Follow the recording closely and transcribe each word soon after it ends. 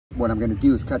what I'm going to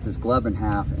do is cut this glove in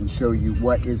half and show you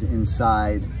what is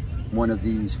inside one of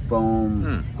these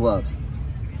foam gloves.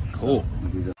 Cool. So,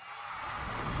 do this.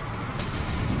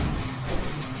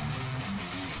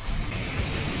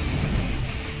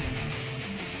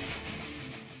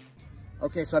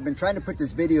 Okay, so I've been trying to put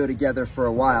this video together for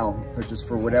a while, but just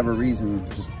for whatever reason,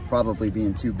 just probably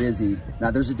being too busy. Now,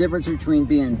 there's a difference between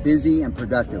being busy and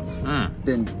productive.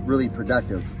 Been really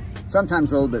productive.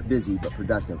 Sometimes a little bit busy, but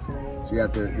productive. So you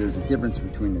have to, there's a difference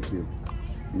between the two.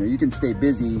 You know, you can stay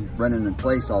busy running in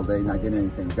place all day, not getting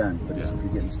anything done, but it's if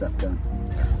you're getting stuff done.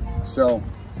 So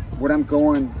what I'm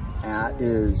going at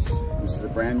is, this is a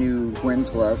brand new Twins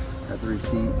glove, got the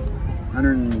receipt.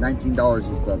 $119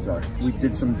 these gloves are. We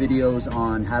did some videos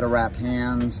on how to wrap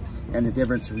hands and the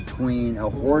difference between a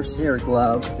horsehair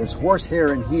glove. There's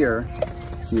horsehair in here.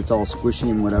 See, it's all squishy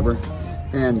and whatever.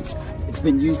 And it's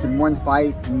been used in one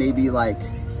fight and maybe like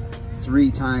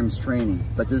 3 times training.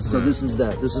 But this, so this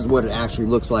is what it actually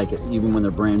looks like even when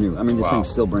they're brand new. I mean, this thing's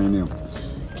still brand new.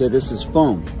 Okay, this is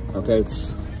foam. Okay,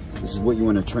 this is what you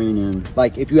want to train in.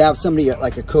 Like if you have somebody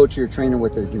like a coach you're training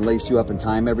with that can lace you up in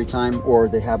time every time, or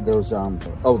they have those,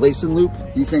 lace and loop.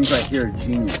 These things right here are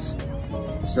genius.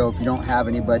 So if you don't have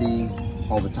anybody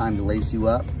all the time to lace you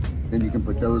up, then you can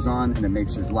put those on and it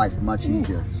makes your life much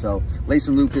easier. So lace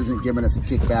and loop isn't giving us a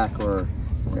kickback, or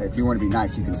if you want to be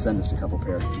nice, you can send us a couple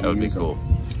pairs. That would be cool.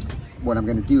 What I'm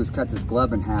going to do is cut this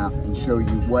glove in half and show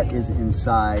you what is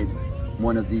inside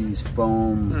one of these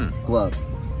foam gloves.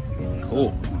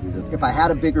 Cool. If I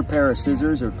had a bigger pair of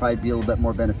scissors, it would probably be a little bit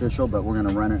more beneficial, but we're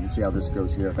gonna run it and see how this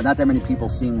goes here. But not that many people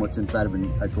seen what's inside of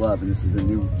a glove, and this is a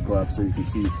new glove, so you can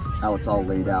see how it's all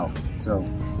laid out. So,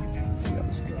 let's see how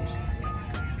this goes.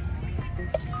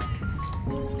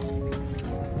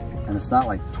 And it's not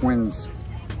like Twins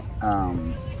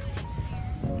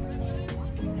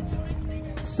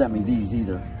sent me these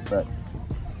either, but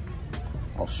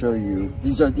I'll show you.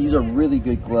 These are really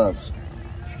good gloves.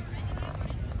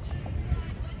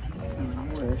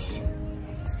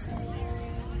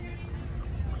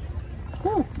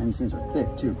 And these things are thick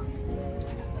too.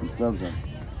 These gloves are.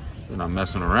 They're not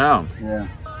messing around. Yeah.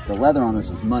 The leather on this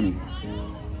is money.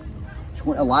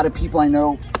 A lot of people I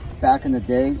know back in the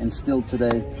day and still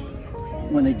today,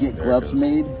 when they get gloves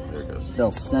made,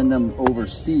 they'll send them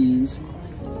overseas,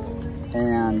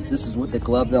 and this is what the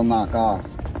glove they'll knock off.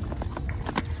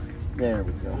 There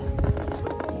we go.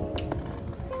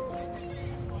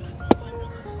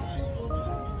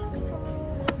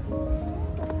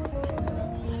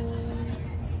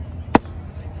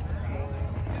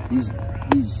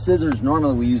 These scissors,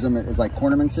 normally we use them as like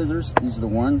cornerman scissors. These are the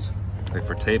ones. Like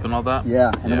for tape and all that? Yeah,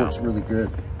 and it works really good.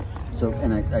 So,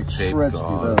 and I shreds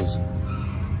through those.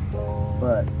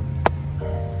 But,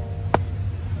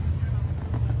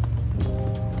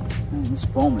 man, this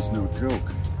foam is no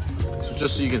joke. So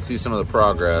just so you can see some of the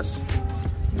progress,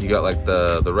 you got like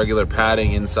the regular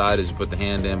padding inside as you put the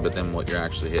hand in, but then what you're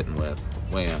actually hitting with.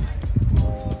 Wham.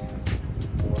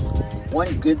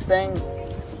 One good thing,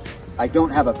 I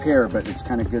don't have a pair, but it's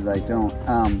kind of good that I don't.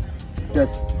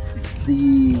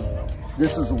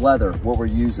 This is leather, what we're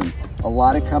using. A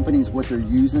lot of companies, what they're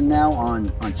using now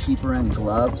on cheaper end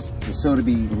gloves, the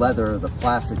so-to-be leather, the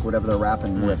plastic, whatever they're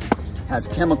wrapping with, has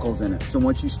chemicals in it. So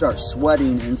once you start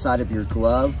sweating inside of your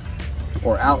glove,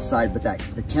 or outside, but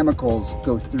the chemicals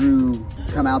go through,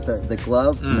 come out the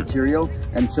glove material,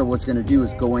 and so what's going to do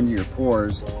is go into your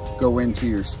pores, go into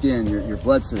your skin, your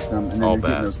blood system, and then you're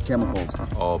getting those chemicals.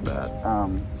 All bad.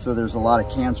 So there's a lot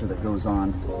of cancer that goes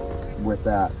on with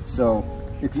that. So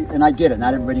if you, and I get it,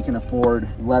 not everybody can afford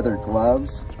leather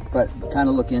gloves, but kind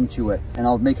of look into it, and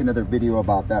I'll make another video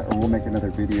about that, or we'll make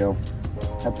another video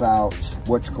about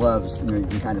which gloves you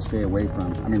can kind of stay away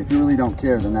from. I mean, if you really don't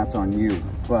care, then that's on you.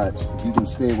 But if you can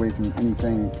stay away from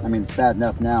anything, I mean, it's bad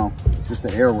enough now, just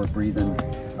the air we're breathing.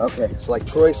 Okay, so like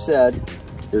Troy said,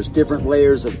 there's different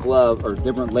layers of glove, or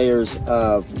different layers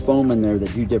of foam in there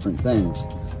that do different things.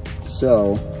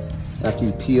 So after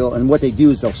you peel, and what they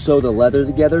do is they'll sew the leather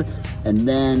together, and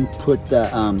then put the,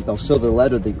 they'll sew the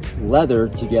leather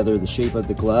together, the shape of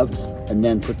the glove, and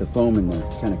then put the foam in there.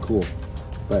 Kind of cool.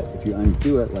 But if you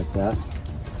undo it like that,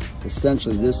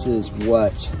 essentially this is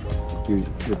what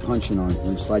you're punching on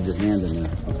when you slide your hand in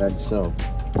there. Okay, so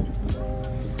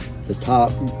the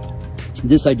top,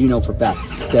 this I do know for a fact,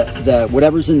 the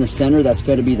whatever's in the center, that's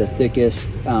going to be the thickest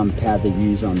pad they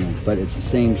use on there, but it's the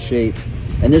same shape.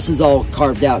 And this is all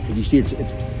carved out, because you see it's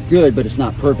good, but it's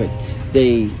not perfect.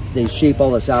 They shape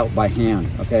all this out by hand.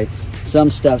 Okay, some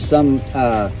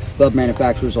glove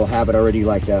manufacturers will have it already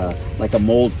like a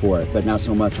mold for it, but not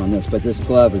so much on this. But this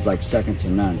glove is like second to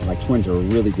none. Like Twins are a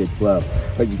really good glove,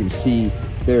 but you can see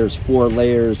there's 4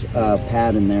 layers of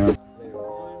pad in there. Layer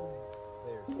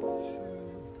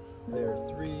 1, layer 2, layer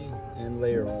 3, and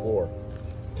layer 4.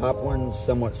 Top one's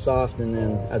somewhat soft, and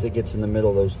then as it gets in the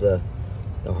middle, those the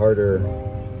harder,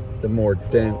 the more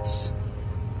dense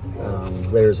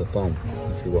layers of foam,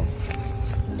 if you will.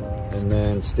 And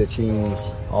then stitchings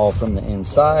all from the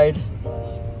inside. You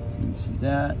can see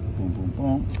that, boom, boom,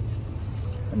 boom.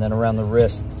 And then around the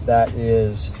wrist,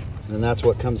 and that's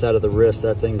what comes out of the wrist.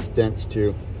 That thing's dense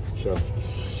too. So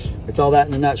it's all that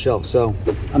in a nutshell. So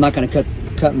I'm not going to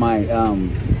cut my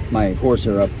my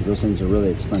horsehair up because those things are really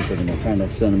expensive and they're kind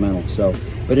of sentimental. So,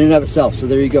 but in and of itself, so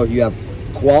there you go. You have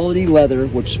quality leather,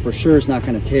 which for sure is not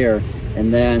going to tear.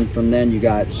 And then from then you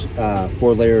got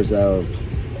 4 layers of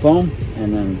foam,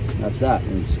 and then that's that.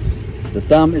 And the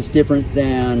thumb is different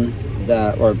than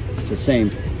or it's the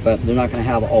same, but they're not going to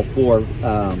have all 4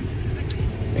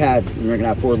 pad. You're going to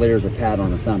have 4 layers of pad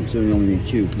on the thumb, so you only need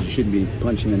 2 because you shouldn't be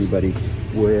punching anybody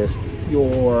with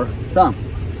your thumb.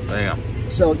 There you go.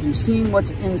 So you've seen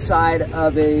what's inside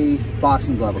of a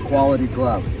boxing glove, a quality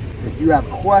glove. If you have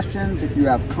questions, if you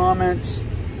have comments,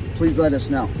 please let us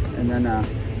know, and then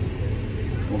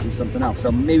we'll do something else.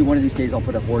 So maybe one of these days I'll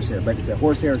put a horsehair, but the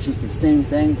horsehair is just the same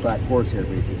thing, but horsehair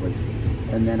basically.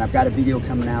 And then I've got a video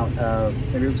coming out of,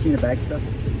 have you ever seen a bag stuff?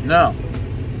 No.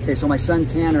 Okay, so my son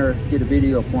Tanner did a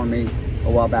video for me a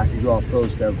while back ago, I'll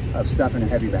post of stuff in a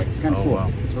heavy bag. It's kind of cool.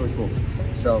 Wow. It's really cool.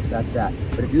 So that's that.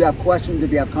 But if you have questions,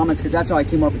 if you have comments, because that's how I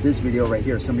came up with this video right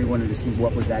here. Somebody wanted to see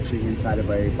what was actually inside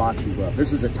of a boxing glove.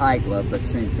 This is a tie glove, but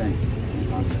same thing, same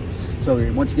concept.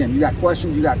 So once again, you got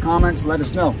questions, you got comments, let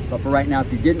us know. But for right now,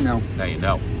 if you didn't know, now you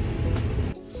know.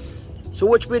 So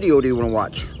which video do you want to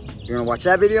watch? You want to watch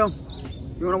that video?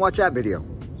 You want to watch that video?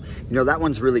 You know, that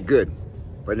one's really good.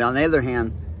 But on the other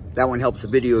hand, that one helps the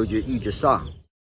video you just saw.